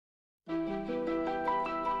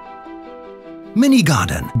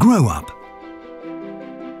Minigarden Grow Up.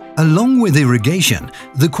 Along with irrigation,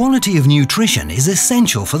 the quality of nutrition is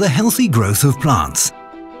essential for the healthy growth of plants.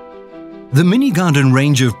 The Minigarden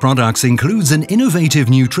range of products includes an innovative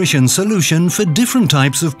nutrition solution for different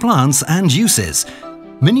types of plants and uses.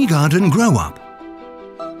 Minigarden Grow Up.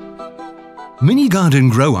 Minigarden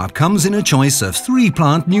Grow Up comes in a choice of 3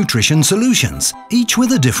 plant nutrition solutions, each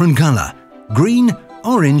with a different color: green,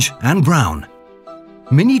 orange and brown.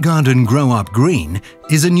 Minigarden Grow Up Green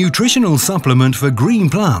is a nutritional supplement for green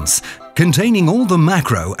plants, containing all the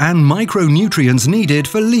macro and micronutrients needed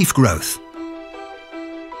for leaf growth.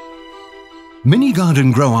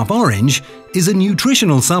 Minigarden Grow Up Orange is a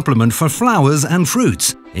nutritional supplement for flowers and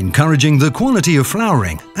fruits, encouraging the quality of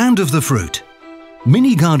flowering and of the fruit.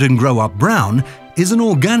 Minigarden Grow Up Brown is an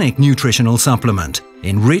organic nutritional supplement,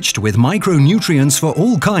 enriched with micronutrients for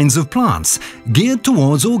all kinds of plants, geared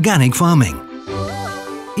towards organic farming.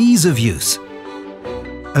 Ease of use.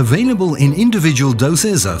 Available in individual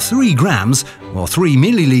doses of 3 grams or 3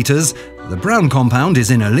 milliliters, the brown compound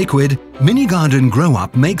is in a liquid. Minigarden Grow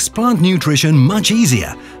Up makes plant nutrition much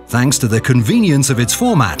easier thanks to the convenience of its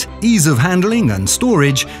format, ease of handling and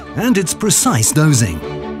storage, and its precise dosing.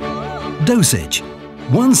 Dosage: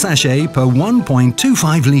 1 sachet per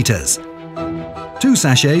 1.25 liters, 2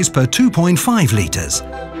 sachets per 2.5 liters,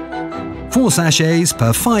 4 sachets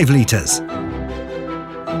per 5 liters.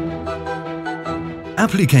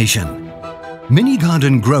 Application: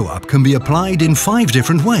 Minigarden Grow Up can be applied in 5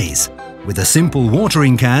 different ways: with a simple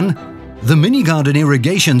watering can, the Minigarden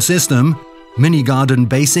irrigation system, Minigarden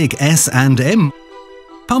Basic S&M,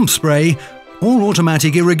 pump spray, or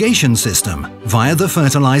automatic irrigation system via the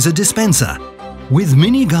fertilizer dispenser. With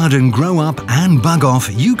Minigarden Grow Up and Bug Off,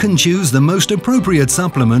 you can choose the most appropriate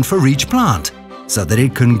supplement for each plant, so that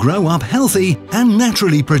it can grow up healthy and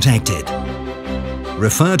naturally protected.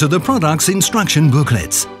 Refer to the product's instruction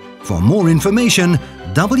booklets. For more information,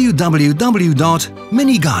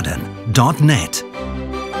 www.minigarden.net.